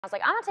I was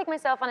like, I'm gonna take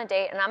myself on a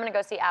date and I'm gonna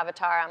go see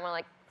Avatar. I'm gonna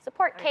like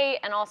support Kate,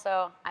 and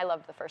also I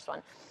loved the first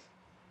one.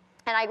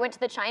 And I went to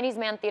the Chinese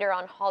Man Theater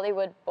on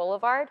Hollywood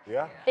Boulevard,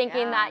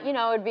 thinking that, you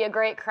know, it would be a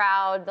great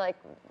crowd, like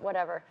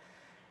whatever.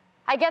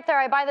 I get there,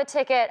 I buy the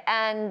ticket,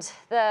 and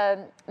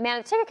the man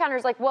at the ticket counter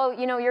is like, well,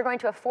 you know, you're going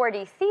to a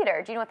 4D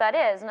theater. Do you know what that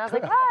is? And I was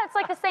like, oh, it's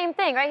like the same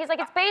thing, right? He's like,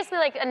 it's basically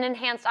like an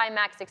enhanced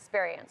IMAX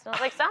experience. And I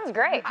was like, sounds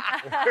great.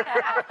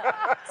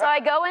 So I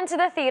go into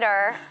the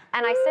theater,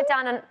 and I sit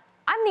down, and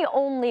I'm the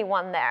only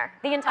one there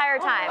the entire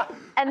time.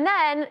 And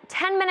then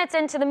 10 minutes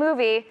into the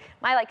movie,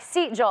 my like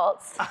seat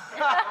jolts.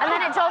 And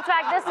then it jolts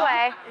back this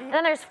way. And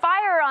then there's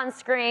fire on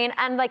screen,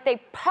 and like they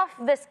puff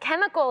this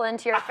chemical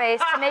into your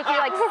face to make you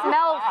like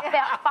smell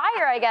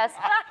fire, I guess.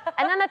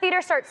 And then the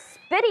theater starts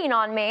spitting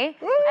on me,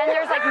 and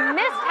there's like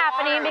mist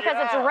happening because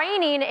it's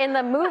raining in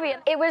the movie.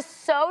 It was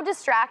so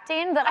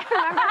distracting that I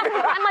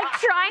remember I'm like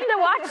trying to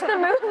watch the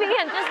movie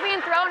and just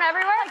being thrown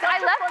everywhere. Like, I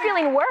left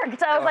feeling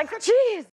worked. I was like, geez.